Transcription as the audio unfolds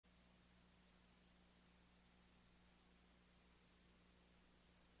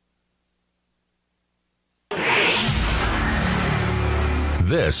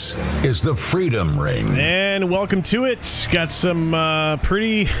This is the Freedom Ring. And welcome to it. Got some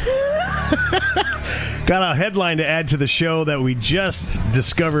pretty... Got a headline to add to the show that we just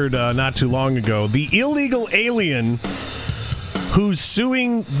discovered not too long ago. The illegal alien who's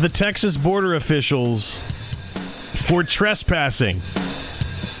suing the Texas border officials for trespassing.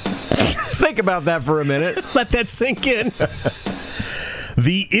 Think about that for a minute. Let that sink in.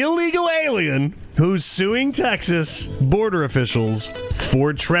 The illegal alien who's suing Texas border officials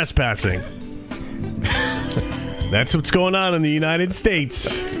for trespassing. That's what's going on in the United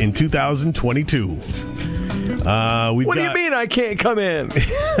States in 2022. What do you mean I can't come in?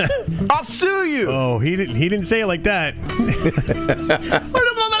 I'll sue you. Oh, he didn't say it like that.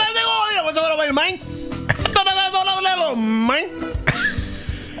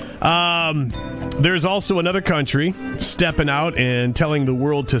 There's also another country stepping out and telling the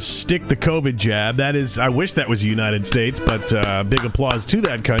world to stick the COVID jab. That is, I wish that was the United States, but big applause to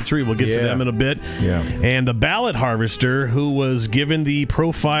that country. We'll get to them in a bit. Yeah. And the ballot harvester who was given the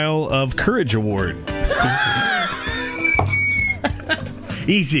Profile of Courage Award.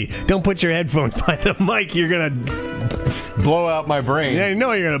 Easy. Don't put your headphones by the mic. You're going to blow out my brain. Yeah, I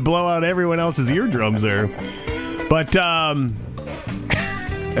know you're going to blow out everyone else's eardrums there. But,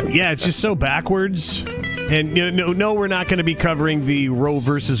 yeah, it's just so backwards. And no, we're not going to be covering the Roe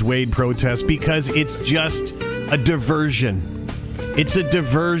versus Wade protest because it's just a diversion. It's a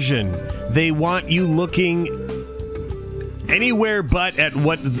diversion. They want you looking anywhere but at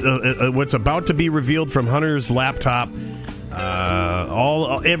what's about to be revealed from Hunter's laptop.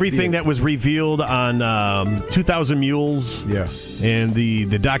 Everything that was revealed on 2,000 Mules, and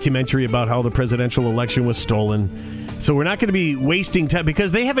the documentary about how the presidential election was stolen. So we're not going to be wasting time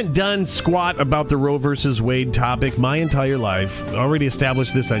because they haven't done squat about the Roe versus Wade topic my entire life. Already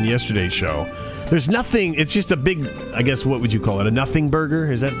established this on yesterday's show. There's nothing. It's just a big, I guess, what would you call it? A nothing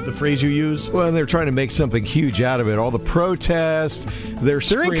burger? Is that the phrase you use? Well, they're trying to make something huge out of it. All the protests, they're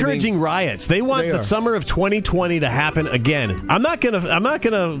encouraging riots. They want the summer of 2020 to happen again. I'm not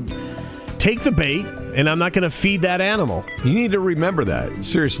gonna take the bait, and I'm not gonna feed that animal. You need to remember that.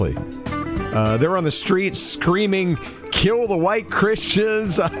 Seriously. They're on the streets screaming, kill the white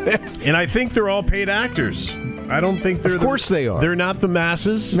Christians. And I think they're all paid actors. I don't think they're... Of course they are. They're not the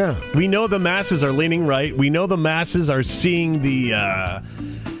masses. No. We know the masses are leaning right. We know the masses are seeing the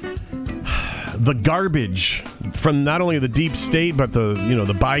garbage from not only the deep state, but the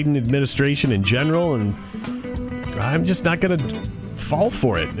Biden administration in general. And I'm just not going to fall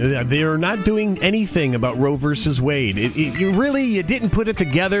for it. They are not doing anything about Roe versus Wade. You didn't put it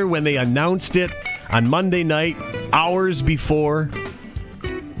together when they announced it on Monday night, hours before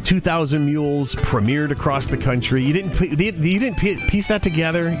 2,000 Mules premiered across the country. You didn't piece that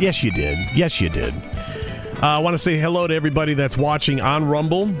together? Yes, you did. Yes, you did. I want to say hello to everybody that's watching on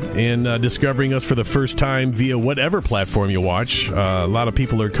Rumble and discovering us for the first time via whatever platform you watch. A lot of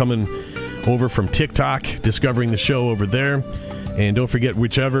people are coming over from TikTok, discovering the show over there. And don't forget,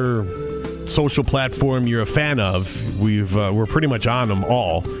 whichever social platform you're a fan of, we're pretty much on them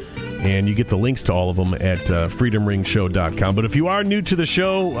all. And you get the links to all of them at freedomringshow.com. But if you are new to the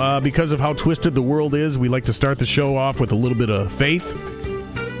show, because of how twisted the world is, we like to start the show off with a little bit of faith.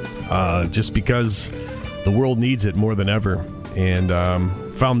 Just because the world needs it more than ever. And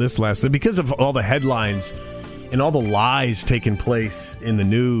found this last night. Because of all the headlines and all the lies taking place in the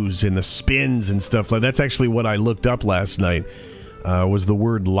news and the spins and stuff like that. That's actually what I looked up last night. Was the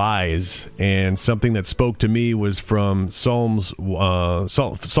word lies, and something that spoke to me was from Psalms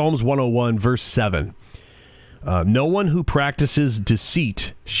 101, verse 7. No one who practices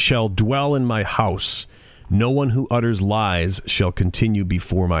deceit shall dwell in my house. No one who utters lies shall continue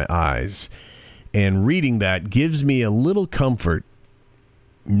before my eyes. And reading that gives me a little comfort,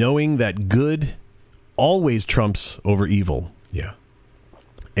 knowing that good always trumps over evil. Yeah.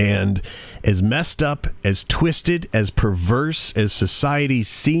 And as messed up, as twisted, as perverse as society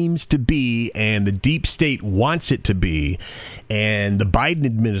seems to be, and the deep state wants it to be, and the Biden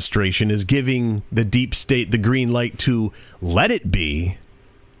administration is giving the deep state the green light to let it be,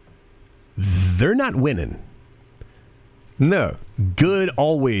 they're not winning. No. Good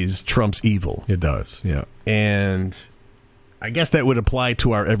always trumps evil. It does, yeah. And I guess that would apply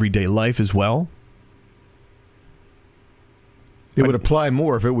to our everyday life as well. It would apply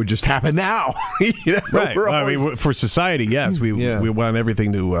more if it would just happen now. Right. I mean, for society, yes, we want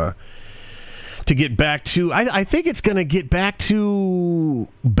everything to get back to. I think it's going to get back to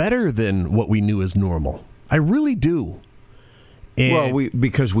better than what we knew as normal. I really do. And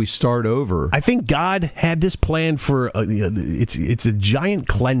because we start over. I think God had this plan for it's a giant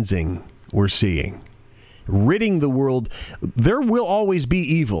cleansing we're seeing. ridding the world. There will always be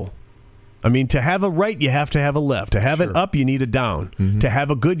evil. I mean, to have a right, you have to have a left. To have an up, you need a down. Mm-hmm. To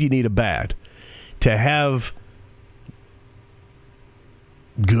have a good, you need a bad. To have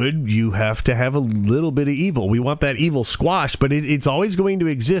good, you have to have a little bit of evil. We want that evil squashed, but it's always going to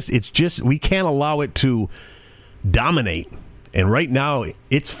exist. It's just we can't allow it to dominate. And right now,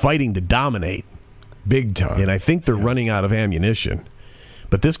 it's fighting to dominate. Big time. And I think they're running out of ammunition.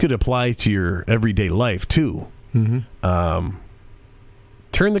 But this could apply to your everyday life, too. Mm-hmm.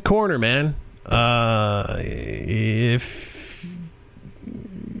 Turn the corner, man.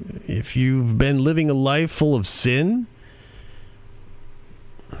 If you've been living a life full of sin,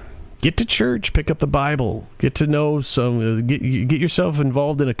 get to church, pick up the Bible, get to know get yourself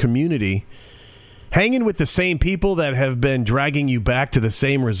involved in a community. Hanging with the same people that have been dragging you back to the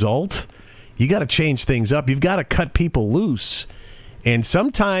same result, you got to change things up. You've got to cut people loose. And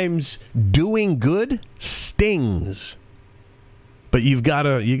sometimes doing good stings. But you got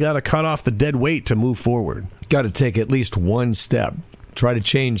to cut off the dead weight to move forward. Got to take at least one step. Try to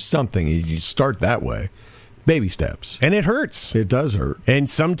change something. You start that way. Baby steps. And it hurts. It does hurt. And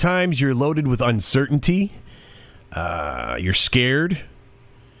sometimes you're loaded with uncertainty. You're scared.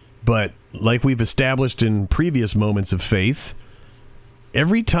 But like we've established in previous moments of faith,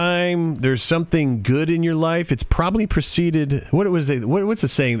 every time there's something good in your life, it's probably preceded. What's the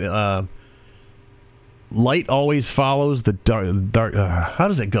saying? Light always follows the dark. How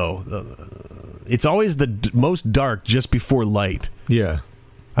does it go? It's always the most dark just before light. Yeah.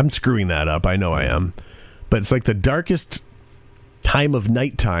 I'm screwing that up. I know I am. But it's like the darkest time of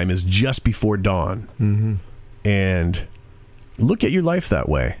nighttime is just before dawn. Mm-hmm. And look at your life that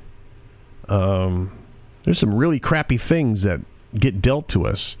way. There's some really crappy things that get dealt to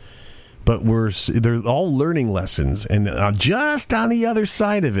us. But they're all learning lessons. And just on the other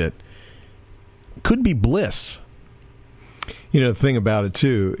side of it could be bliss. You know, the thing about it,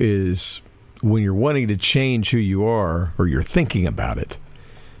 too, is when you're wanting to change who you are, or you're thinking about it,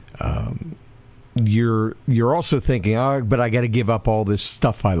 you're also thinking, but I got to give up all this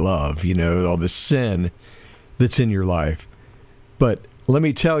stuff I love, all this sin that's in your life. But let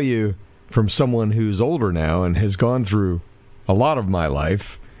me tell you, from someone who's older now and has gone through a lot of my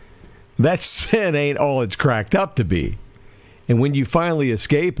life, that sin ain't all it's cracked up to be. And when you finally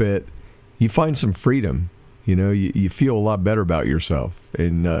escape it, you find some freedom. You feel a lot better about yourself.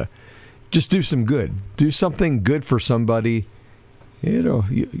 And just do some good. Do something good for somebody. It'll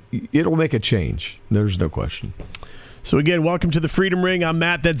make a change. There's no question. So again, welcome to the Freedom Ring. I'm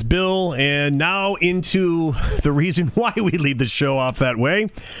Matt, that's Bill. And now into the reason why we leave the show off that way.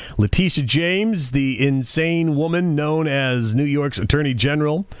 Letitia James, the insane woman known as New York's Attorney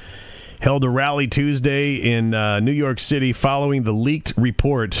General, held a rally Tuesday in New York City following the leaked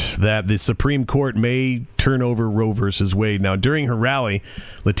report that the Supreme Court may turn over Roe versus Wade. Now, during her rally,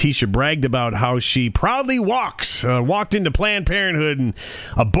 Letitia bragged about how she proudly walked into Planned Parenthood and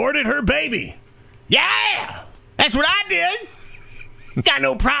aborted her baby. Yeah, that's what I did. Got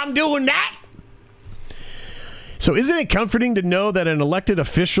no problem doing that. So isn't it comforting to know that an elected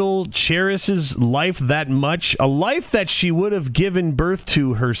official cherishes life that much? A life that she would have given birth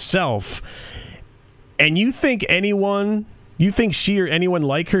to herself. And you think she or anyone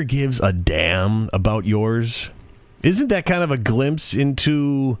like her gives a damn about yours? Isn't that kind of a glimpse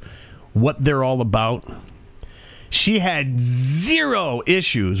into what they're all about? She had zero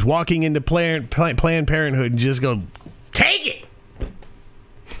issues walking into Planned Parenthood and just go, take it.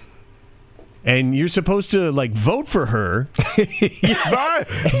 And you're supposed to, vote for her.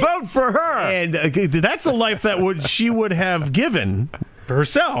 Vote for her! And that's a life that she would have given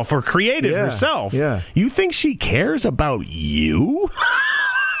herself or created herself. Yeah. You think she cares about you?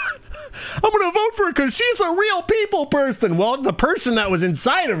 I'm going to vote for her because she's a real people person. Well, the person that was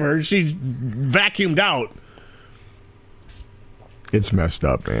inside of her, she's vacuumed out. It's messed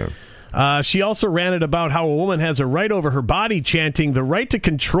up, man. She also ranted about how a woman has a right over her body, chanting, "The right to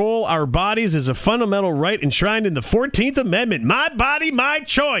control our bodies is a fundamental right enshrined in the 14th Amendment. My body, my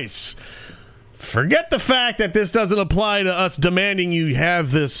choice." Forget the fact that this doesn't apply to us demanding you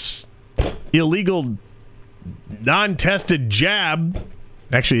have this illegal, non-tested jab.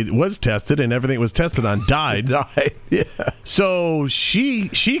 Actually, it was tested, and everything it was tested on died. Yeah. So she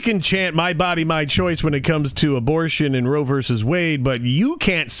can chant "my body, my choice" when it comes to abortion and Roe versus Wade, but you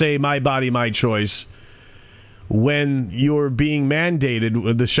can't say "my body, my choice" when you're being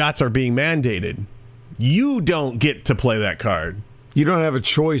mandated. The shots are being mandated. You don't get to play that card. You don't have a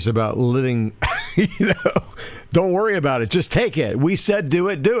choice about living. Don't worry about it. Just take it. We said do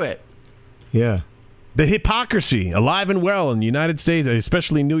it. Do it. Yeah. The hypocrisy, alive and well in the United States,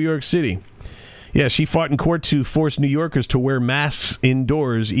 especially New York City. Yeah, she fought in court to force New Yorkers to wear masks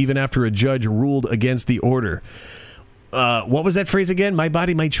indoors even after a judge ruled against the order. What was that phrase again? My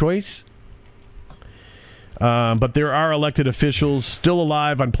body, my choice? But there are elected officials still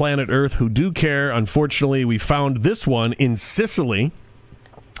alive on planet Earth who do care. Unfortunately, we found this one in Sicily.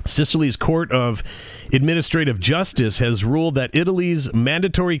 Sicily's Court of Administrative Justice has ruled that Italy's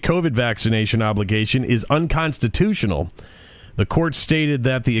mandatory COVID vaccination obligation is unconstitutional. The court stated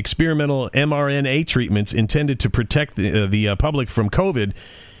that the experimental mRNA treatments intended to protect the public from COVID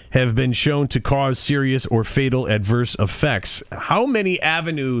have been shown to cause serious or fatal adverse effects. How many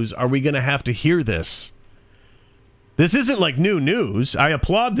avenues are we going to have to hear this? This isn't like new news. I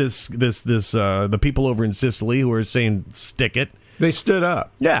applaud the people over in Sicily who are saying stick it. They stood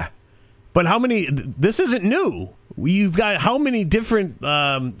up. Yeah. But how many? This isn't new. You've got how many different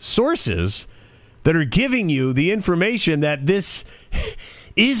sources that are giving you the information that this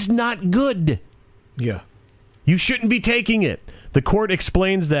is not good. Yeah. You shouldn't be taking it. The court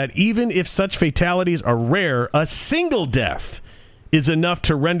explains that even if such fatalities are rare, a single death is enough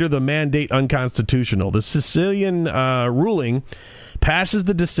to render the mandate unconstitutional. The Sicilian ruling passes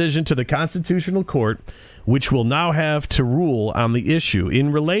the decision to the Constitutional Court, which will now have to rule on the issue.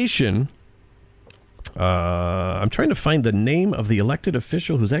 In relation, I'm trying to find the name of the elected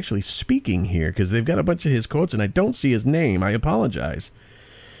official who's actually speaking here, because they've got a bunch of his quotes, and I don't see his name. I apologize.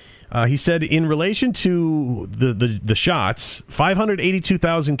 He said, in relation to the shots,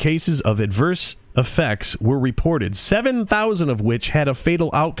 582,000 cases of adverse effects were reported, 7,000 of which had a fatal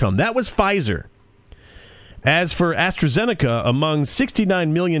outcome. That was Pfizer. As for AstraZeneca, among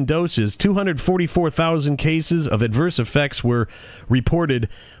 69 million doses, 244,000 cases of adverse effects were reported,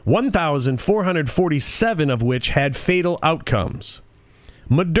 1,447 of which had fatal outcomes.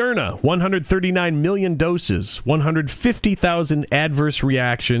 Moderna, 139 million doses, 150,000 adverse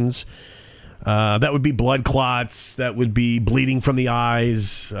reactions. That would be blood clots. That would be bleeding from the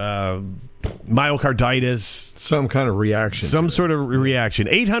eyes, myocarditis. Some kind of reaction. Some sort of reaction.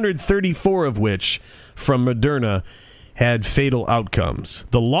 834 of which from Moderna had fatal outcomes.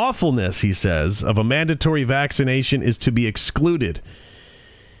 The lawfulness, he says, of a mandatory vaccination is to be excluded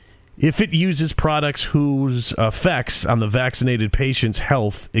if it uses products whose effects on the vaccinated patient's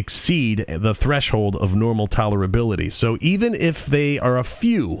health exceed the threshold of normal tolerability. So even if they are a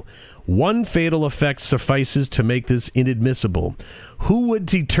few, one fatal effect suffices to make this inadmissible. Who would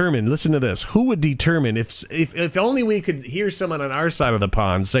determine, listen to this, who would determine, if only we could hear someone on our side of the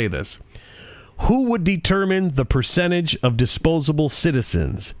pond say this, who would determine the percentage of disposable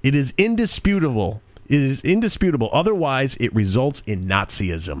citizens? It is indisputable. It is indisputable. Otherwise, it results in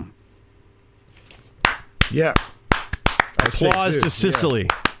Nazism. Yeah. Applause to Sicily.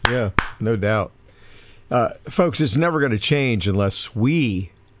 Yeah, no doubt. Folks, it's never going to change unless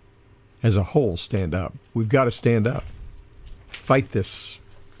we, as a whole, stand up. We've got to stand up. Fight this.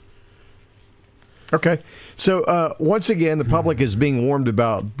 Okay. So, once again, the public is being warned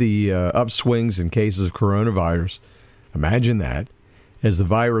about the upswings in cases of coronavirus. Imagine that. As the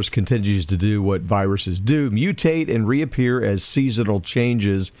virus continues to do what viruses do, mutate and reappear as seasonal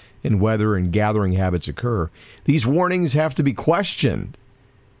changes in weather and gathering habits occur. These warnings have to be questioned,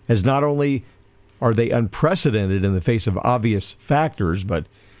 as not only are they unprecedented in the face of obvious factors, but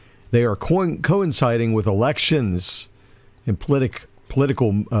they are coinciding with elections and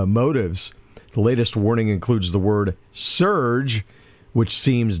political motives. The latest warning includes the word surge, which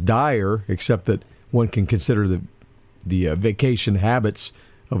seems dire, except that one can consider the vacation habits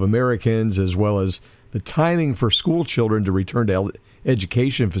of Americans, as well as the timing for school children to return to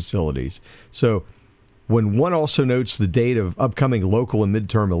education facilities. So when one also notes the date of upcoming local and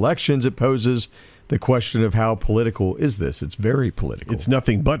midterm elections, it poses the question of how political is this? It's very political. It's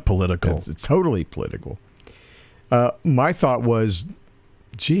nothing but political. It's totally political. My thought was,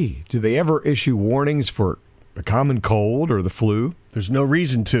 gee, do they ever issue warnings for a common cold or the flu? There's no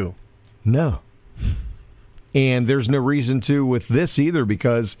reason to. No. And there's no reason to with this either,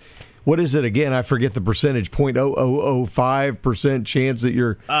 because what is it again? I forget the percentage. 0.0005% chance that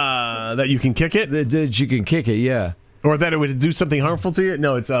you're that you can kick it. That you can kick it, yeah. Or that it would do something harmful to you.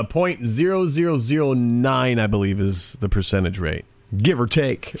 No, it's 0.0009, I believe, is the percentage rate, give or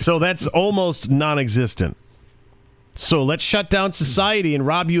take. So that's almost non-existent. So let's shut down society and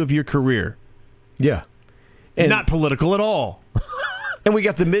rob you of your career. Yeah, and not political at all. And we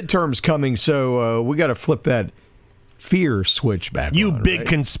got the midterms coming, so we got to flip that fear switch back. You on, big right?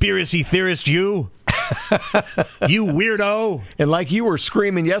 conspiracy theorist, you. You weirdo. And like you were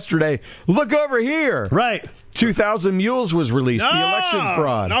screaming yesterday, look over here. Right. 2,000 Mules was released, the election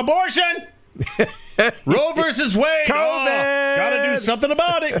fraud. Abortion. Roe versus Wade. COVID. Gotta do something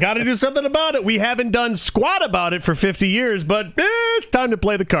about it. Got to do something about it. We haven't done squat about it for 50 years, but it's time to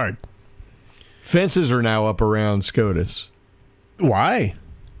play the card. Fences are now up around SCOTUS. Why?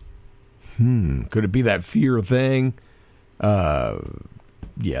 Could it be that fear thing?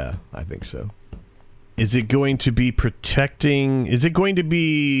 Yeah, I think so. Is it going to be protecting? Is it going to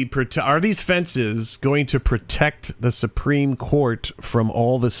be? Are these fences going to protect the Supreme Court from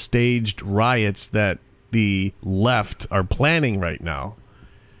all the staged riots that the left are planning right now?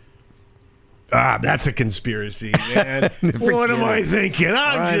 That's a conspiracy, man. What am I thinking?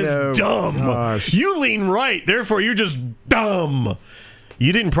 I'm just dumb. Gosh. You lean right, therefore you're just dumb.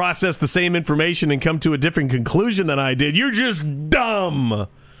 You didn't process the same information and come to a different conclusion than I did. You're just dumb.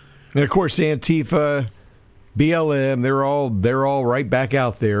 And of course, Antifa, BLM, they're all right back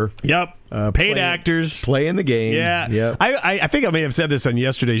out there. Yep. Paid actors. Playing the game. Yeah. Yep. I think I may have said this on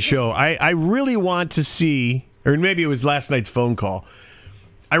yesterday's show. I really want to see, or maybe it was last night's phone call,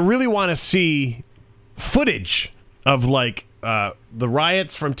 I really want to see footage of like the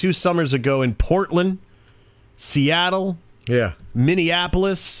riots from 2 summers ago in Portland, Seattle,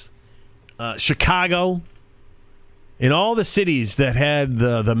 Minneapolis, Chicago, in all the cities that had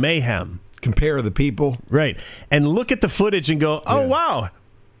the mayhem. Compare the people. Right. And look at the footage and go, oh, wow.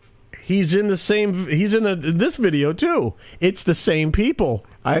 He's in this video, too. It's the same people.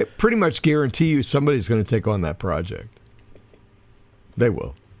 I pretty much guarantee you somebody's going to take on that project. They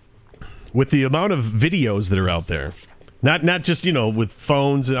will. With the amount of videos that are out there. Not just, with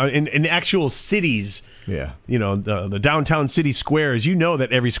phones, in actual cities. Yeah. The downtown city squares, that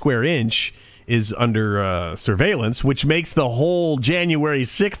every square inch is under surveillance, which makes the whole January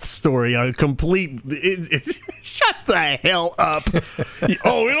 6th story a complete... shut the hell up.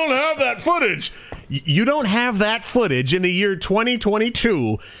 Oh, we don't have that footage. You don't have that footage in the year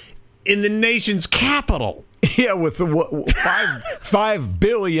 2022 in the nation's capital. Yeah, with 5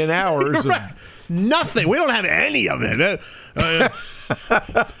 billion hours of... Nothing. We don't have any of it.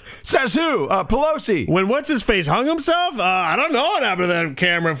 Says who? Pelosi. When what's-his-face hung himself? I don't know what happened to that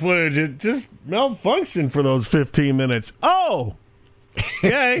camera footage. It just malfunctioned for those 15 minutes. Oh!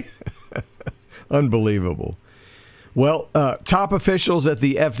 Okay. Unbelievable. Well, top officials at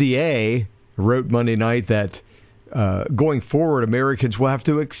the FDA wrote Monday night that going forward, Americans will have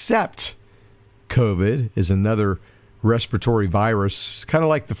to accept COVID is another respiratory virus, kind of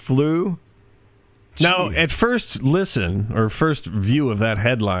like the flu. Now, at first first view of that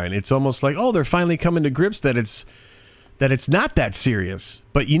headline, it's almost like, oh, they're finally coming to grips that it's not that serious.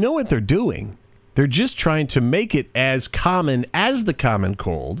 But you know what they're doing? They're just trying to make it as common as the common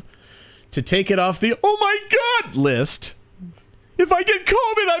cold, to take it off the, oh my God, list. If I get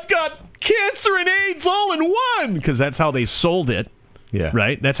COVID, I've got cancer and AIDS all in one. Because that's how they sold it. Yeah.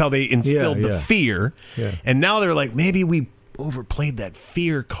 Right? That's how they instilled the fear. Yeah. And now they're like, maybe we overplayed that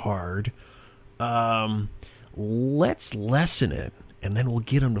fear card. Let's lessen it, and then we'll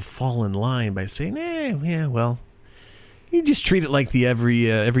get them to fall in line by saying, you just treat it like the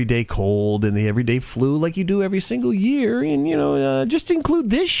everyday cold and the everyday flu like you do every single year, and, just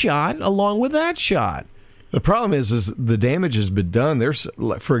include this shot along with that shot. The problem is the damage has been done. There's,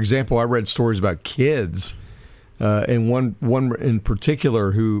 for example, I read stories about kids, and one in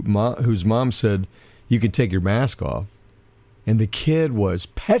particular whose mom said, you can take your mask off. And the kid was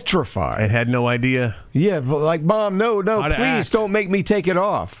petrified. And had no idea. Yeah, like, Mom, no, please don't make me take it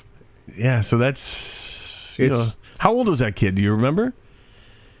off. Yeah, so that's... how old was that kid? Do you remember?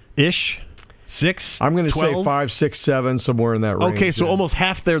 Ish? 6? I'm going to say 5, 6, 7, somewhere in that range. Okay, so almost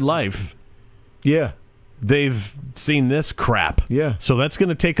half their life. Yeah. They've seen this crap. Yeah. So that's going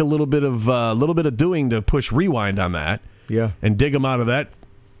to take a little bit of doing to push rewind on that. Yeah. And dig them out of that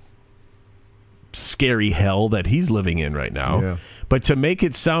scary hell that he's living in right now. Yeah. But to make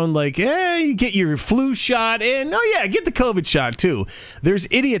it sound like, you get your flu shot and, get the COVID shot too. There's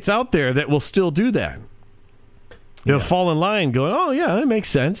idiots out there that will still do that. They'll fall in line going, oh, yeah, that makes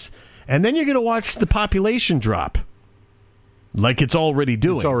sense. And then you're going to watch the population drop like it's already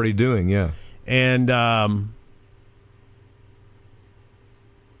doing. It's already doing, yeah. And how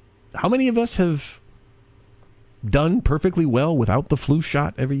many of us have done perfectly well without the flu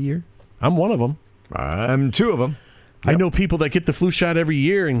shot every year? I'm one of them. I'm 2 of them. Yep. I know people that get the flu shot every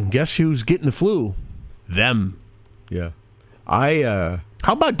year, and guess who's getting the flu? Them. Yeah. How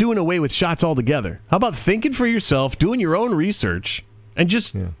about doing away with shots altogether? How about thinking for yourself, doing your own research, and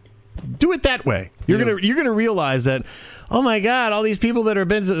just do it that way? You're gonna realize that, oh my God, all these people that have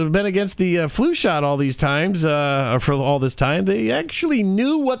been against the flu shot all these times, or for all this time, they actually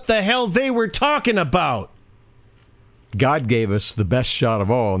knew what the hell they were talking about. God gave us the best shot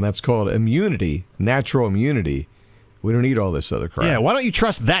of all, and that's called immunity, natural immunity. We don't need all this other crap. Yeah, why don't you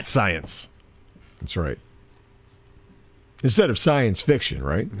trust that science? That's right. Instead of science fiction,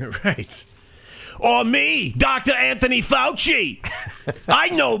 right? Right. Or me, Dr. Anthony Fauci. I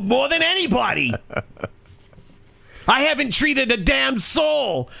know more than anybody. I haven't treated a damn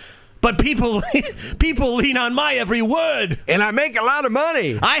soul, but people lean on my every word. And I make a lot of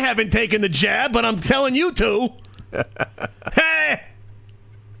money. I haven't taken the jab, but I'm telling you to. Hey!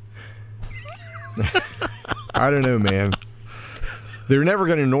 I don't know, man. They're never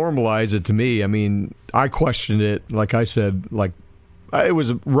going to normalize it to me. I mean, I questioned it, like I said, it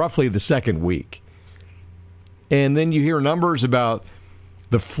was roughly the second week. And then you hear numbers about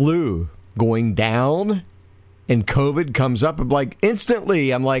the flu going down and COVID comes up.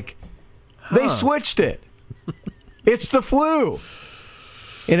 Instantly, I'm like, they switched it. It's the flu.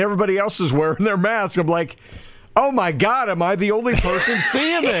 And everybody else is wearing their masks. I'm like, oh my God, am I the only person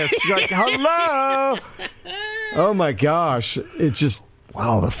seeing this? Like, hello? Oh my gosh. It just...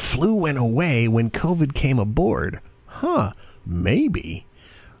 Wow, the flu went away when COVID came aboard. Huh. Maybe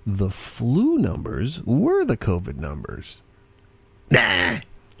the flu numbers were the COVID numbers. Nah.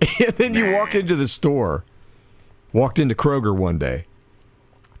 And then you walk into the store. Walked into Kroger one day.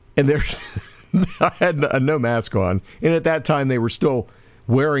 And there's... I had no mask on. And at that time, they were still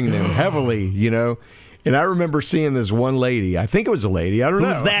wearing them heavily, And I remember seeing this one lady. I think it was a lady. I don't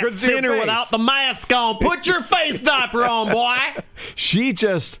know. Who's that thinner without the mask on? Put your face diaper on, boy.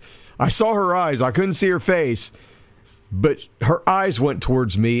 I saw her eyes. I couldn't see her face. But her eyes went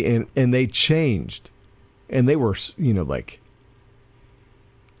towards me, and they changed. And they were,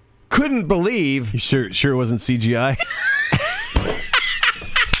 couldn't believe. You sure it wasn't CGI?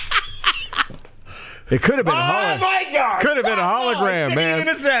 It could have been a hologram. Oh, my God. Could have been a hologram, man. Even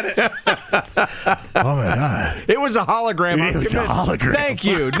have said it. Oh, my God. It was a hologram. It was a hologram. Thank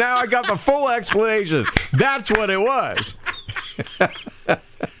you. Now I got the full explanation. That's what it was.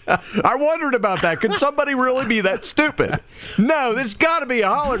 I wondered about that. Could somebody really be that stupid? No, there's got to be a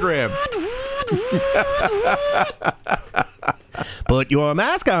hologram. Put your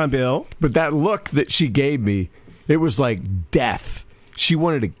mask on, Bill. But that look that she gave me, it was like death. She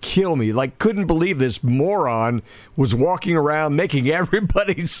wanted to kill me. Couldn't believe this moron was walking around making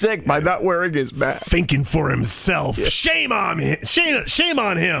everybody sick by not wearing his mask. Thinking for himself. Yeah. Shame on him. Shame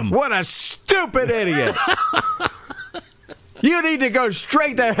on him. What a stupid idiot. You need to go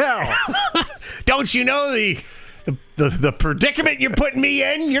straight to hell. Don't you know the predicament you're putting me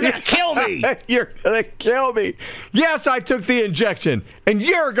in? You're going to kill me. You're going to kill me. Yes, I took the injection, and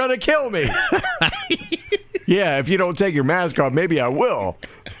you're going to kill me. Yeah, if you don't take your mask off, maybe I will.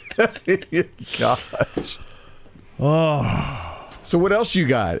 Gosh. Oh. So what else you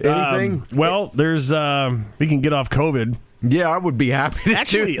got? Anything? There's we can get off COVID. Yeah, I would be happy to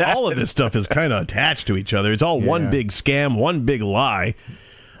Actually, do that. all of this stuff is kind of attached to each other. It's all one big scam, one big lie.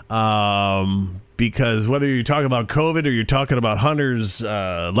 Because whether you're talking about COVID or you're talking about Hunter's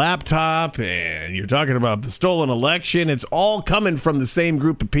laptop and you're talking about the stolen election, it's all coming from the same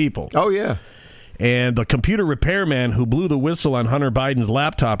group of people. Oh, yeah. And the computer repairman who blew the whistle on Hunter Biden's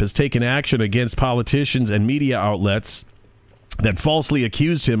laptop has taken action against politicians and media outlets that falsely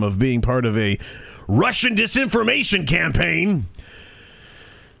accused him of being part of a Russian disinformation campaign.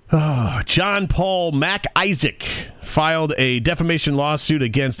 John Paul Mac-Isaac filed a defamation lawsuit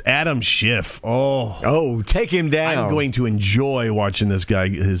against Adam Schiff. Oh, take him down. I'm going to enjoy watching this guy,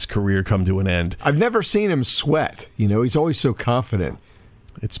 his career come to an end. I've never seen him sweat. He's always so confident.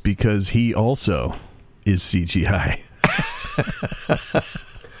 It's because he also is CGI.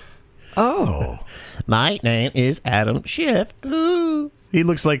 Oh. My name is Adam Schiff. Ooh. He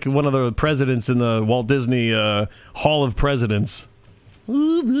looks like one of the presidents in the Walt Disney Hall of Presidents. Yeah.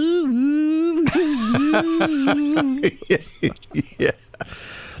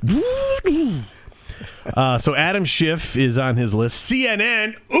 So Adam Schiff is on his list.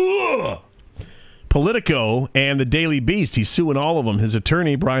 CNN, Politico, and the Daily Beast. He's suing all of them. His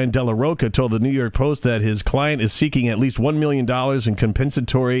attorney, Brian Della Rocca, told the New York Post that his client is seeking at least $1 million in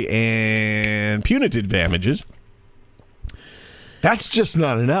compensatory and punitive damages. That's just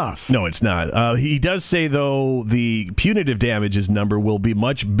not enough. No, it's not. He does say, though, the punitive damages number will be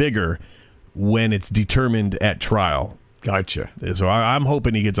much bigger when it's determined at trial. Gotcha. So I'm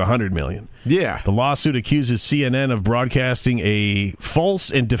hoping he gets $100 million. Yeah. The lawsuit accuses CNN of broadcasting a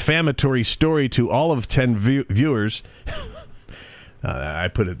false and defamatory story to all of 10 viewers. I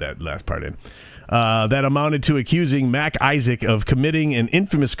put that last part in. That amounted to accusing Mac-Isaac of committing an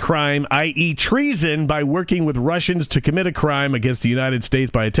infamous crime, i.e. treason, by working with Russians to commit a crime against the United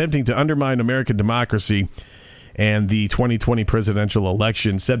States by attempting to undermine American democracy and the 2020 presidential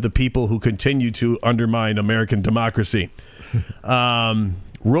election, said the people who continue to undermine American democracy.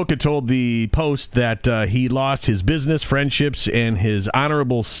 Rocha told the Post that he lost his business, friendships, and his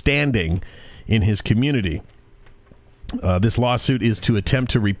honorable standing in his community. This lawsuit is to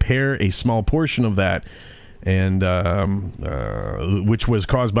attempt to repair a small portion of that, and which was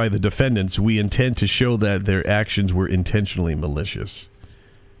caused by the defendants. We intend to show that their actions were intentionally malicious.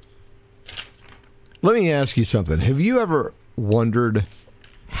 Let me ask you something. Have you ever wondered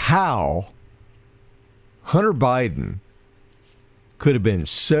how Hunter Biden could have been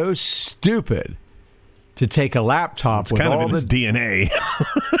so stupid to take a laptop It's with kind all of in his the DNA.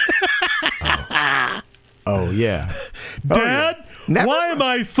 Oh yeah, Dad, Never why am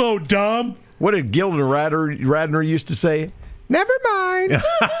I so dumb? What did Gilda Radner used to say? Never mind.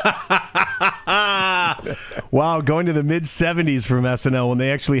 Wow, going to the mid-'70s from SNL when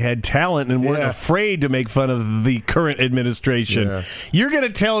they actually had talent and weren't afraid to make fun of the current administration. Yeah. You're going to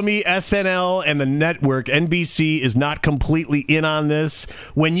tell me SNL and the network, NBC, is not completely in on this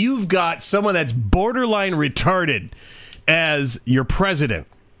when you've got someone that's borderline retarded as your president?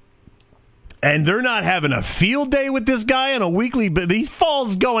 And they're not having a field day with this guy on a weekly, but these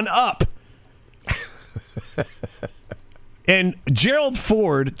falls going up. And Gerald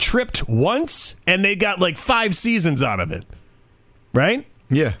Ford tripped once, and they got like 5 seasons out of it. Right?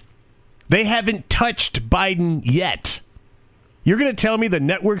 Yeah. They haven't touched Biden yet. You're going to tell me the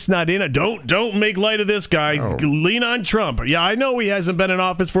network's not in it? Don't make light of this guy. Oh. Lean on Trump. Yeah, I know he hasn't been in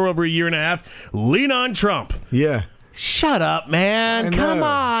office for over a year and a half. Lean on Trump. Yeah. Shut up, man. Come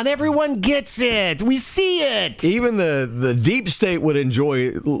on. Everyone gets it. We see it. Even the deep state would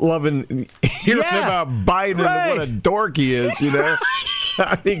enjoy hearing about Biden and what a dork he is, you know?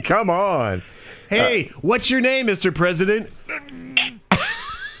 I mean, come on. Hey, what's your name, Mr. President?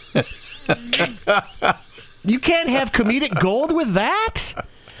 You can't have comedic gold with that.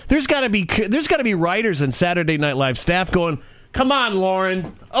 There's got to be writers and Saturday Night Live staff going, come on,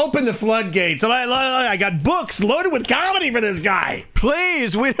 Lauren, open the floodgates. I got books loaded with comedy for this guy.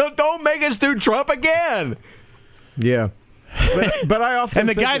 Please, we don't make us do Trump again. Yeah. But I often and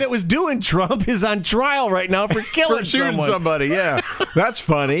the guy that was doing Trump is on trial right now for killing shooting somebody. Yeah, that's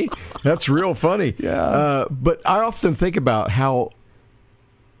funny. That's real funny. Yeah. But I often think about how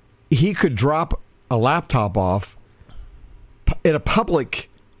he could drop a laptop off at a public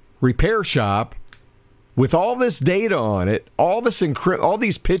repair shop with all this data on it, all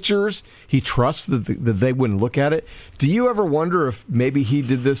these pictures. He trusts that they wouldn't look at it. Do you ever wonder if maybe he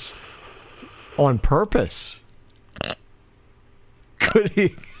did this on purpose? Could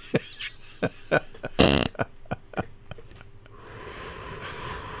he?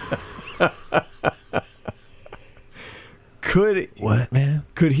 What, man?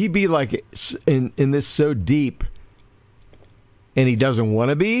 Could he be like in this so deep, and he doesn't want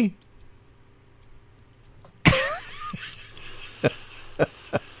to be?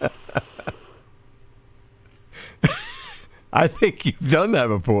 I think you've done that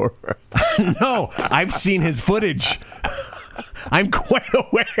before. No, I've seen his footage. I'm quite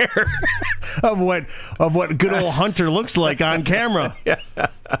aware of what good old Hunter looks like on camera.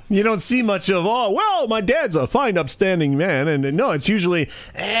 You don't see much of, well, my dad's a fine, upstanding man. And no, it's usually,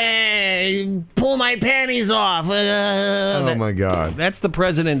 hey, pull my panties off. Oh, my God. That's the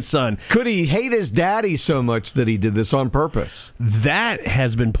president's son. Could he hate his daddy so much that he did this on purpose? That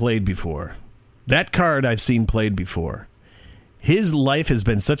has been played before. That card I've seen played before. His life has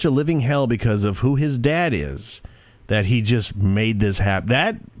been such a living hell because of who his dad is that he just made this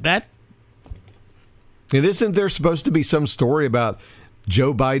happen. That. And isn't there supposed to be some story about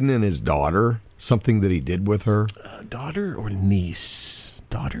Joe Biden and his daughter? Something that he did with her? Daughter or niece?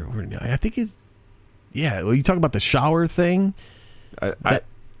 Daughter or I think it's. Yeah, well, you talk about the shower thing.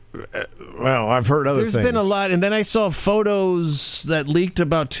 Well, I've heard other things. There's been a lot. And then I saw photos that leaked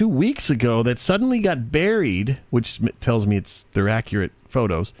about 2 weeks ago that suddenly got buried, which tells me they're accurate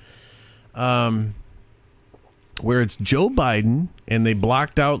photos, where it's Joe Biden, and they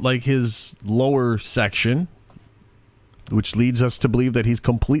blocked out like his lower section, which leads us to believe that he's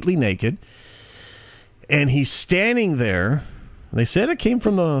completely naked. And he's standing there. And they said it came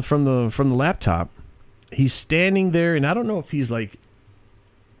from the laptop. He's standing there, and I don't know if he's like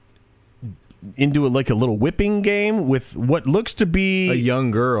into a little whipping game with what looks to be a young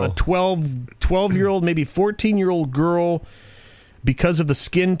girl, a 12-year-old, maybe 14-year-old girl, because of the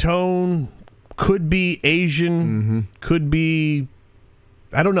skin tone. Could be Asian, could be,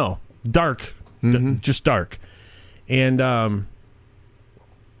 I don't know, dark, just dark. And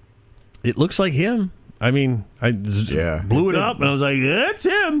it looks like him. I mean, I blew it up, and I was like, that's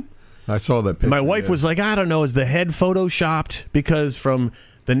him. I saw that picture. My wife was like, I don't know, is the head photoshopped? Because from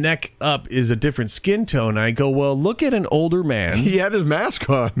the neck up is a different skin tone. I go, well, look at an older man. He had his mask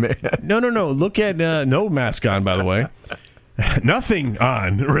on, man. No. Look at no mask on, by the way. Nothing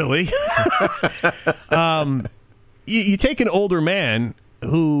on, really. You take an older man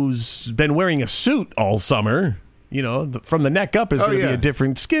who's been wearing a suit all summer. You know, from the neck up is going to be a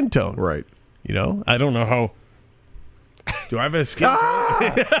different skin tone. Right. You know, I don't know how. Do I have a skin tone?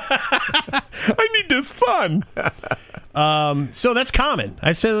 I need the sun. So that's common.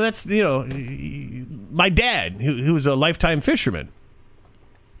 I said that's, my dad, who was a lifetime fisherman.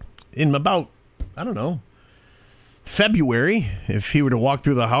 In about, I don't know, February, if he were to walk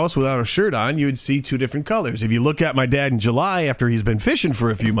through the house without a shirt on, you would see two different colors. If you look at my dad in July after he's been fishing for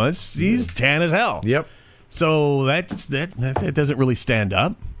a few months, he's tan as hell. Yep. So that doesn't really stand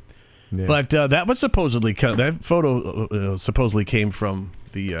up. Yeah. But that was supposedly that photo supposedly came from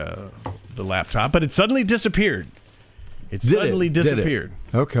the laptop, but it suddenly disappeared. It suddenly disappeared.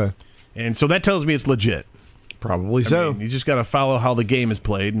 Okay. And so that tells me it's legit. Probably I so. mean, you just got to follow how the game is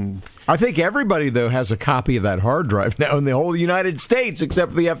played. And I think everybody, though, has a copy of that hard drive now in the whole United States,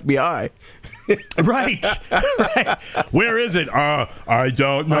 except for the FBI. Right. Where is it? I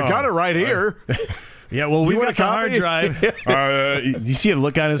don't know. I got it right here. Yeah, well, we want got a the copy? hard drive. You see the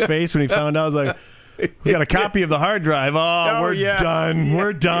look on his face when he found out? I was like, we got a copy of the hard drive. We're done. Yeah.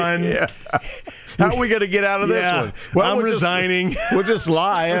 We're done. Yeah. How are we going to get out of this one? Well, I'm resigning. We'll just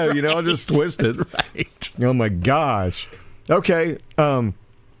lie. I'll just twist it. Right. Oh, my gosh. Okay.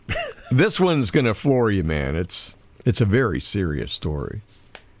 This one's going to floor you, man. It's a very serious story.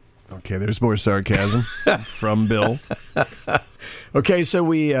 Okay, there's more sarcasm from Bill. Okay,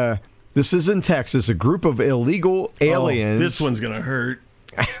 so this is in Texas. A group of illegal aliens. This one's going to hurt.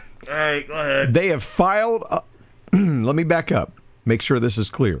 All right, go ahead. They have filed. Let me back up. Make sure this is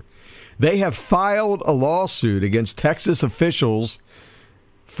clear. They have filed a lawsuit against Texas officials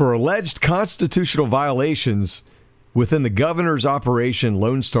for alleged constitutional violations within the governor's Operation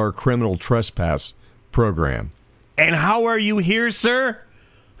Lone Star Criminal Trespass program. And how are you here, sir?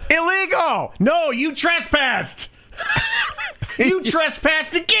 Illegal! No, you trespassed. You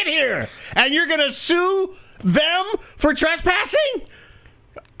trespassed to get here, and you're going to sue them for trespassing?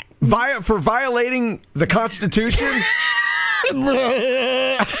 For violating the Constitution?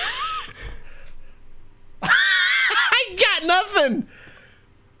 I got nothing.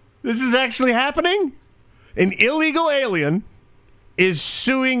 This is actually happening? An illegal alien is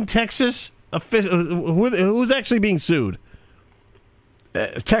suing Texas officials. Who's actually being sued?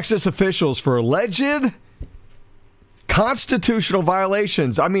 Texas officials for alleged constitutional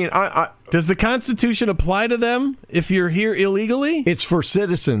violations. I mean, does the Constitution apply to them if you're here illegally? It's for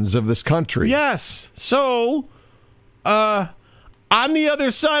citizens of this country. Yes. So, on the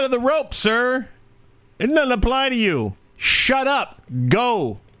other side of the rope, sir. It doesn't apply to you. Shut up.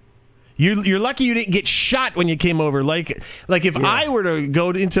 Go. You're lucky you didn't get shot when you came over. Like if I were to go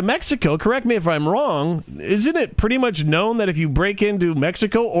into Mexico, correct me if I'm wrong, isn't it pretty much known that if you break into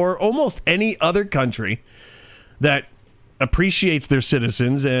Mexico or almost any other country that appreciates their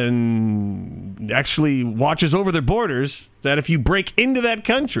citizens and actually watches over their borders, that if you break into that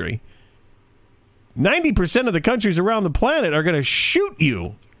country, 90% of the countries around the planet are going to shoot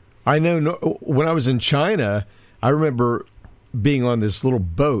you? I know. When I was in China, I remember being on this little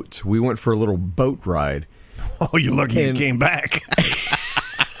boat. We went for a little boat ride. Oh, you're lucky you came back.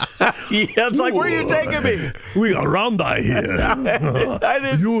 Yeah, it's like, where are you taking me? We are Rondai here. I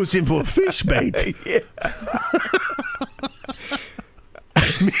didn't use him for fish bait.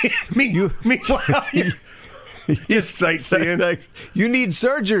 Meanwhile, you're sightseeing. You need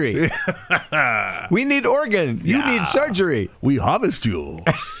surgery. We need organ. You need surgery. We harvest you.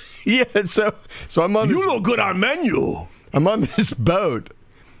 Yeah, so I'm on. You look good on menu. I'm on this boat,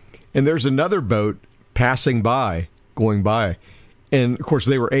 and there's another boat going by, and of course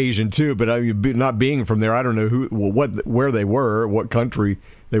they were Asian too. But not being from there, I don't know where they were, what country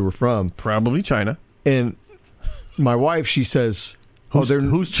they were from. Probably China. And my wife, she says,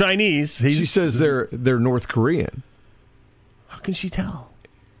 who's Chinese?" She says they're North Korean. How can she tell?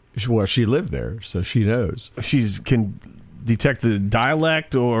 Well, she lived there, so she knows. She can detect the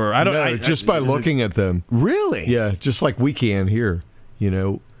dialect, or I don't know, just by looking at them. Really? Yeah, just like we can here,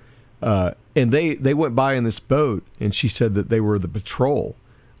 and they went by in this boat, and she said that they were the patrol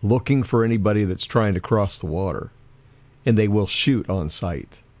looking for anybody that's trying to cross the water, and they will shoot on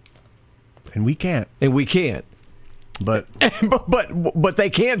sight. And we can't. But but they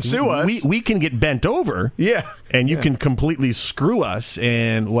can't sue us. We can get bent over. Yeah. And you can completely screw us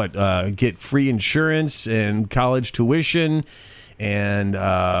and get free insurance and college tuition and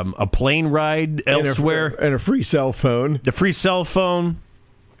a plane ride elsewhere. And a free cell phone. The free cell phone.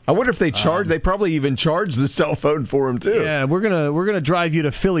 I wonder if they charge. They probably even charge the cell phone for him too. Yeah, we're gonna drive you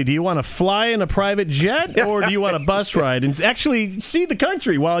to Philly. Do you want to fly in a private jet, or do you want a bus ride and actually see the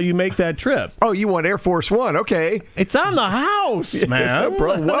country while you make that trip? Oh, you want Air Force One? Okay, it's on the house, man.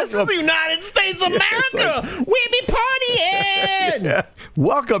 Bro, this is the United States of America. We be partying. Yeah.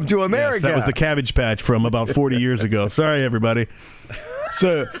 Welcome to America. Yes, that was the Cabbage Patch from about 40 years ago. Sorry, everybody.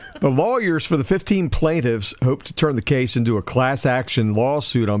 So the lawyers for the 15 plaintiffs hope to turn the case into a class action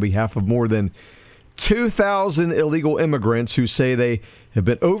lawsuit on behalf of more than 2,000 illegal immigrants who say they have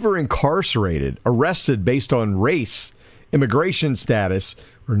been over-incarcerated, arrested based on race, immigration status,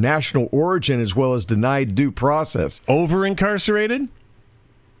 or national origin, as well as denied due process. Over-incarcerated?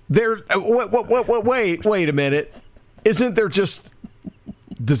 Wait a minute. Isn't there just...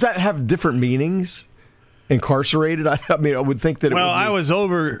 Does that have different meanings? Incarcerated? I mean, I would think that. Well, I was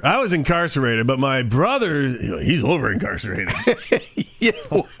incarcerated, but my brother, he's over incarcerated. Yeah,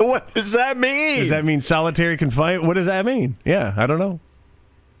 what does that mean? Does that mean solitary confinement? What does that mean? Yeah, I don't know.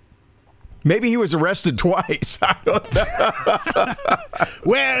 Maybe he was arrested twice. I don't know.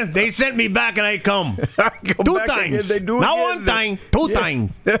 Well, they sent me back and I come 2 times. Now 1 time, 2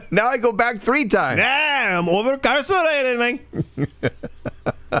 times. Now I go back 3 times. Yeah, I'm over incarcerated, man.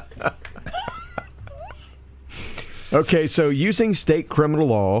 Okay, so using state criminal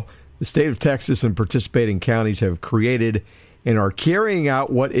law, the state of Texas and participating counties have created and are carrying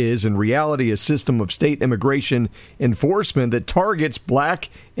out what is, in reality, a system of state immigration enforcement that targets black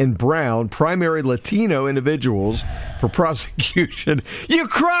and brown, primary Latino individuals for prosecution. You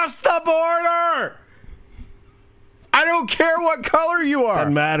crossed the border! I don't care what color you are.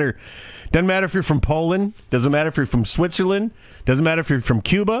 Doesn't matter. Doesn't matter if you're from Poland. Doesn't matter if you're from Switzerland. Doesn't matter if you're from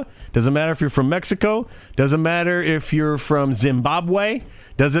Cuba. Doesn't matter if you're from Mexico. Doesn't matter if you're from Zimbabwe.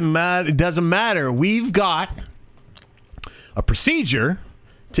 Doesn't matter. We've got a procedure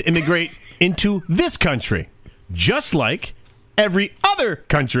to immigrate into this country, just like every other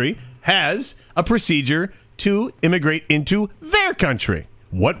country has a procedure to immigrate into their country.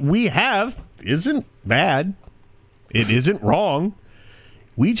 What we have isn't bad. It isn't wrong.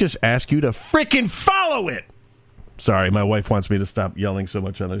 We just ask you to frickin' follow it. Sorry, my wife wants me to stop yelling so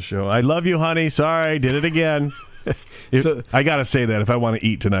much on this show. I love you, honey. Sorry, did it again. I got to say that. If I want to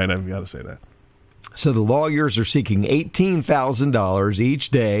eat tonight, I've got to say that. So the lawyers are seeking $18,000 each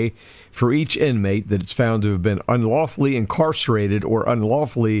day for each inmate that it's found to have been unlawfully incarcerated or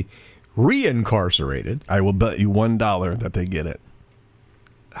unlawfully reincarcerated. I will bet you $1 that they get it.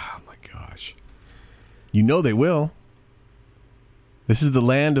 Oh, my gosh. You know they will. This is the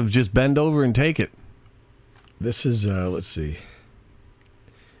land of just bend over and take it. This is, let's see.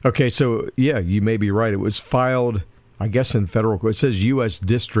 Okay, so, yeah, you may be right. It was filed, I guess, in federal court. It says U.S.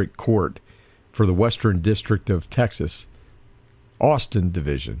 District Court for the Western District of Texas, Austin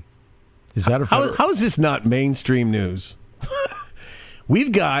Division. Is that a federal? How is this not mainstream news?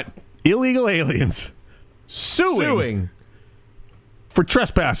 We've got illegal aliens suing for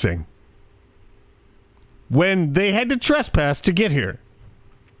trespassing when they had to trespass to get here.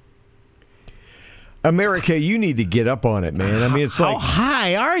 America, you need to get up on it, man. I mean, it's how like,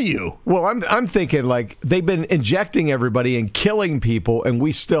 high are you? Well, I'm thinking like they've been injecting everybody and killing people, and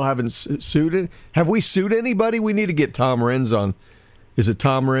we still haven't sued it. Have we sued anybody? We need to get Tom Renz on. Is it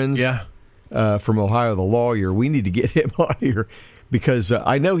Tom Renz? Yeah, from Ohio, the lawyer. We need to get him on here because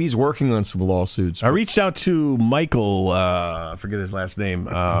I know he's working on some lawsuits. I reached out to Michael. I forget his last name.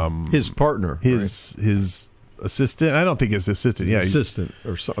 His partner, his assistant. I don't think his assistant. Yeah, assistant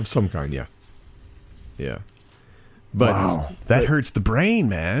or of some kind. Yeah. Yeah. But wow, that hurts the brain,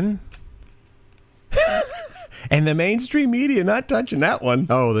 man. And the mainstream media not touching that one.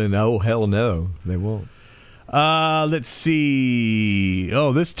 Oh, then hell no, they won't. Let's see.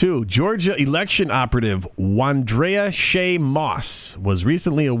 Oh, this too. Georgia election operative Wandrea Shea Moss was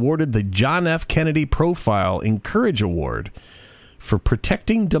recently awarded the John F. Kennedy Profile Encourage Award for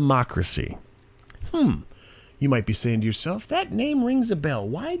protecting democracy. You might be saying to yourself, that name rings a bell.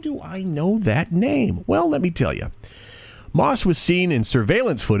 Why do I know that name? Well, let me tell you. Moss was seen in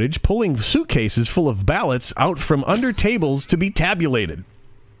surveillance footage pulling suitcases full of ballots out from under tables to be tabulated.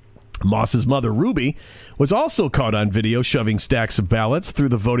 Moss's mother, Ruby, was also caught on video shoving stacks of ballots through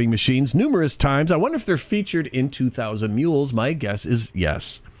the voting machines numerous times. I wonder if they're featured in 2000 Mules. My guess is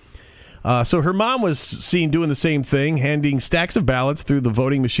yes. So her mom was seen doing the same thing, handing stacks of ballots through the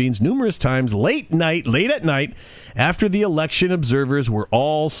voting machines numerous times late at night, after the election observers were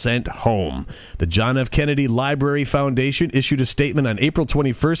all sent home. The John F. Kennedy Library Foundation issued a statement on April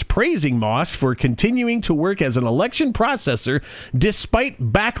 21st praising Moss for continuing to work as an election processor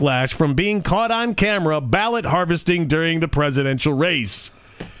despite backlash from being caught on camera ballot harvesting during the presidential race.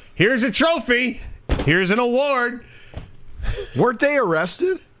 Here's a trophy. Here's an award. Weren't they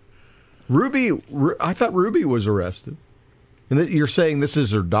arrested? I thought Ruby was arrested. And that you're saying this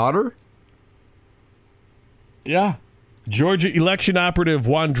is her daughter? Yeah. Georgia election operative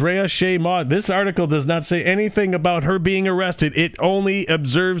Wandrea Shea Moss. This article does not say anything about her being arrested. It only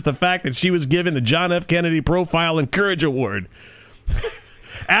observes the fact that she was given the John F. Kennedy Profile and Courage Award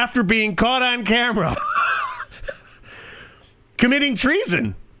after being caught on camera committing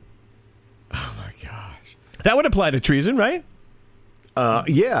treason. Oh, my gosh. That would apply to treason, right?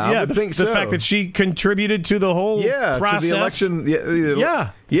 Yeah, I would think so. The fact that she contributed to the whole process. To the election.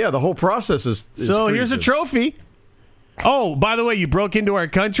 Yeah, the whole process is so treason. Here's a trophy. Oh, by the way, you broke into our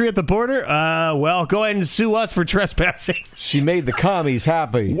country at the border? Well, go ahead and sue us for trespassing. She made the commies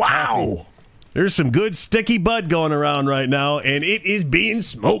happy. Wow. Happy. There's some good sticky bud going around right now, and it is being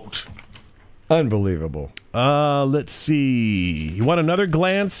smoked. Unbelievable. Let's see. You want another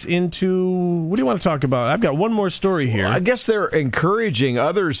glance into... What do you want to talk about? I've got one more story here. Well, I guess they're encouraging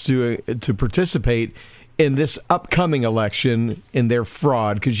others to participate in this upcoming election in their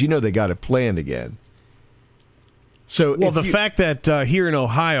fraud, because they got it planned again. So, the fact that here in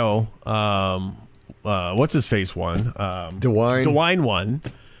Ohio, what's his face won? DeWine won.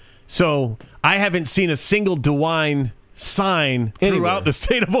 So I haven't seen a single DeWine sign throughout the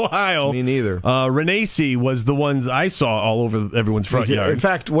state of Ohio. Me neither. Renacci was the ones I saw all over everyone's front yard. In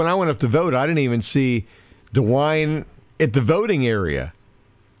fact, when I went up to vote, I didn't even see DeWine at the voting area.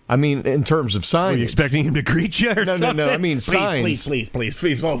 I mean, in terms of signs. Were you expecting him to greet you or something? No. I mean, signs. Please,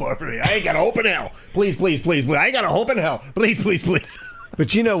 go for me. I ain't got a hope in hell. Please. I ain't got a hope in hell. Please.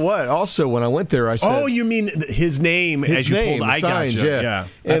 But you know what? Also, when I went there, I said... Oh, you mean his name as you pulled... I got you. Yeah.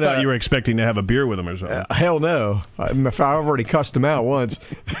 I thought you were expecting to have a beer with him or something. Hell no. I've already cussed him out once.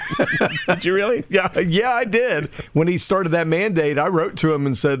 Did you really? Yeah, I did. When he started that mandate, I wrote to him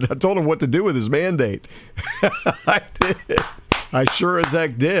and said, I told him what to do with his mandate. I did. I sure as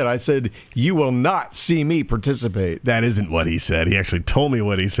heck did. I said, you will not see me participate. That isn't what he said. He actually told me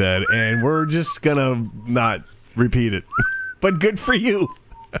what he said, and we're just going to not repeat it. But good for you.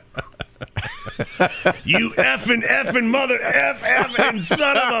 You effing mother effing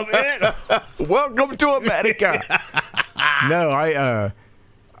son of a bitch. Welcome to America. No,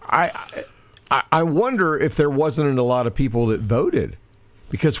 I wonder if there wasn't a lot of people that voted.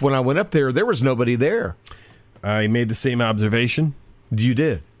 Because when I went up there was nobody there. I made the same observation. You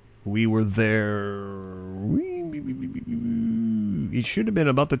did? We were there. It should have been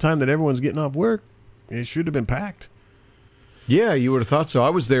about the time that everyone's getting off work. It should have been packed. Yeah, you would have thought so.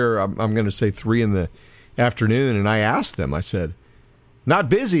 I was there, I'm going to say 3 in the afternoon, and I asked them, I said, not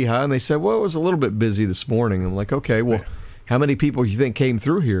busy, huh? And they said, well, it was a little bit busy this morning. I'm like, okay, well, how many people do you think came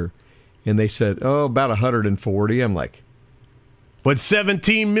through here? And they said, about 140. I'm like... But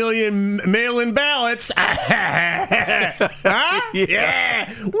 17 million mail-in ballots. Huh?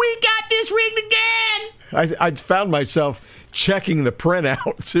 Yeah. We got this rigged again. I found myself checking the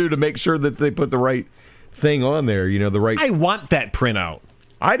printout, too, to make sure that they put the right thing on there, the right... I want that printout.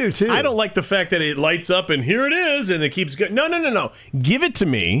 I do, too. I don't like the fact that it lights up and here it is and it keeps going. No. Give it to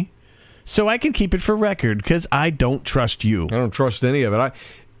me so I can keep it for record because I don't trust you. I don't trust any of it.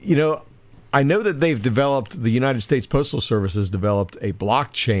 I know that the United States Postal Service has developed a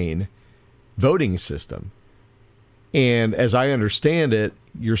blockchain voting system. And as I understand it,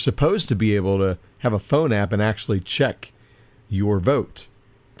 you're supposed to be able to have a phone app and actually check your vote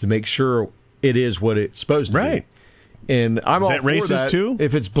to make sure it is what it's supposed to be. Right. And I'm all for that. Is that racist too?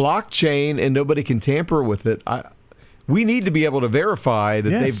 If it's blockchain and nobody can tamper with it, we need to be able to verify that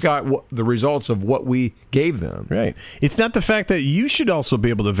they've got the results of what we gave them. Right. It's not the fact that you should also be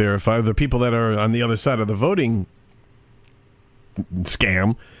able to verify the people that are on the other side of the voting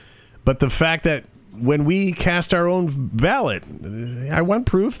scam, but the fact that when we cast our own ballot, I want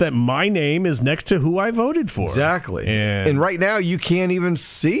proof that my name is next to who I voted for. Exactly. And right now, you can't even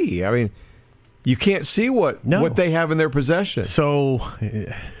see. I mean, you can't see what they have in their possession. So...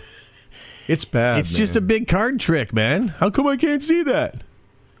 It's bad. It's just a big card trick, man. How come I can't see that?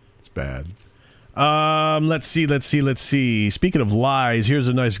 It's bad. Let's see. Speaking of lies, here's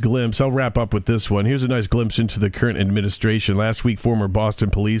a nice glimpse. I'll wrap up with this one. Here's a nice glimpse into the current administration. Last week, former Boston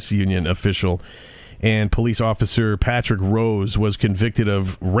Police Union official And police officer Patrick Rose was convicted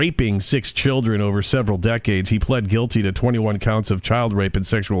of raping 6 children over several decades. He pled guilty to 21 counts of child rape and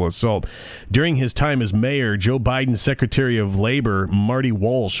sexual assault. During his time as mayor, Joe Biden's Secretary of Labor, Marty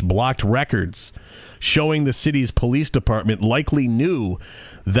Walsh, blocked records showing the city's police department likely knew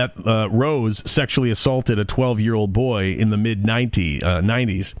that Rose sexually assaulted a 12-year-old boy in the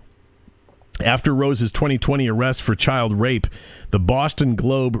mid-90s. After Rose's 2020 arrest for child rape, the Boston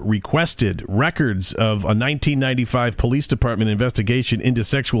Globe requested records of a 1995 police department investigation into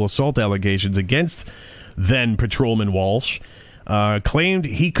sexual assault allegations against then Patrolman Walsh. Claimed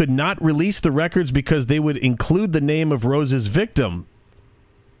he could not release the records because they would include the name of Rose's victim.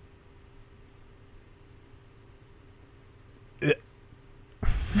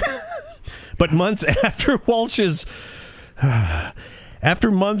 But months after Walsh's...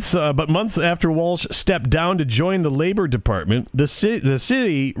 months after Walsh stepped down to join the Labor Department, the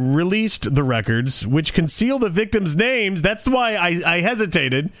city released the records, which conceal the victims' names. That's why I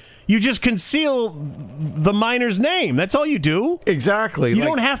hesitated. You just conceal the minor's name. That's all you do. Exactly. You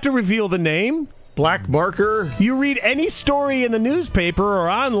don't have to reveal the name. Black marker. You read any story in the newspaper or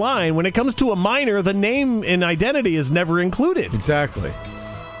online. When it comes to a minor, the name and identity is never included. Exactly.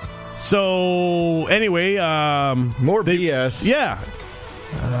 So, anyway... more BS. Yeah.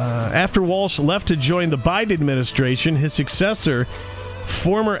 After Walsh left to join the Biden administration, his successor,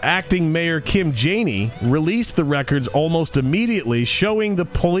 former acting mayor Kim Janey, released the records almost immediately, showing the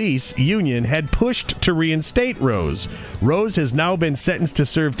police union had pushed to reinstate Rose. Rose has now been sentenced to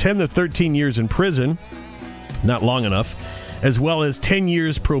serve 10 to 13 years in prison, not long enough, as well as 10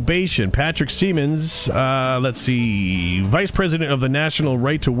 years probation. Patrick Siemens, vice president of the National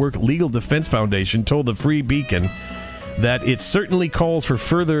Right to Work Legal Defense Foundation, told the Free Beacon that it certainly calls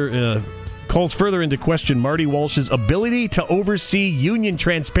further into question Marty Walsh's ability to oversee union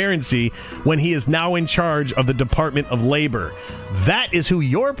transparency when he is now in charge of the Department of Labor. That is who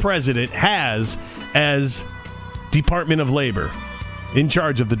your president has as Department of Labor, in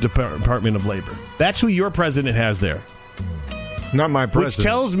charge of the Department of Labor. That's who your president has there. Not my president. Which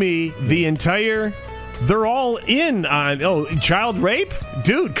tells me they're all in on, child rape?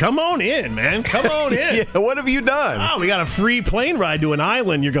 Dude, come on in, man. Come on in. Yeah, what have you done? Oh, we got a free plane ride to an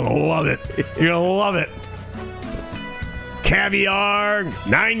island. You're going to love it. You're going to love it. Caviar,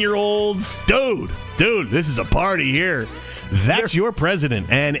 9-year-olds. Dude, this is a party here. That's your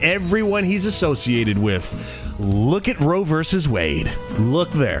president and everyone he's associated with. Look at Roe versus Wade. Look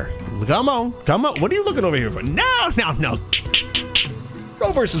there. Come on. What are you looking over here for? No.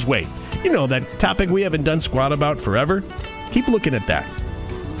 Roe versus Wade. You know, that topic we haven't done squat about forever. Keep looking at that.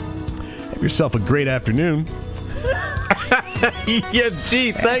 Have yourself a great afternoon. Yeah,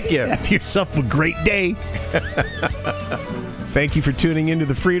 gee, thank you. Have yourself a great day. Thank you for tuning into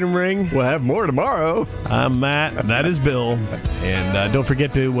the Freedom Ring. We'll have more tomorrow. I'm Matt, and that is Bill. And don't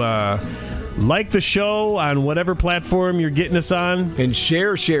forget to like the show on whatever platform you're getting us on. And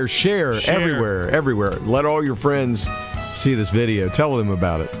share everywhere. Let all your friends see this video. Tell them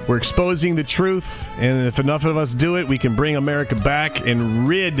about it. We're exposing the truth, and if enough of us do it, we can bring America back and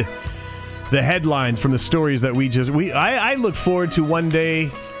rid the headlines from the stories that I look forward to one day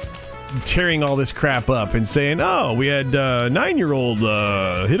tearing all this crap up and saying, oh, we had 9-year-old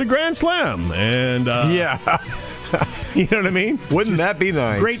hit a grand slam, and yeah. You know what I mean? Wouldn't that be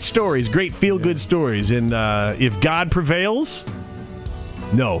nice? Great stories, great feel-good stories, and if God prevails,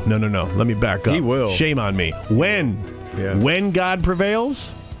 no, let me back up. He will. Shame on me. When God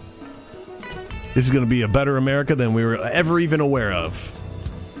prevails, this is going to be a better America than we were ever even aware of.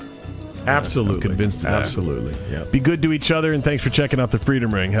 Absolutely. I'm convinced of that. Absolutely. Yep. Be good to each other, and thanks for checking out the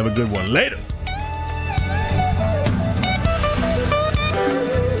Freedom Ring. Have a good one. Later.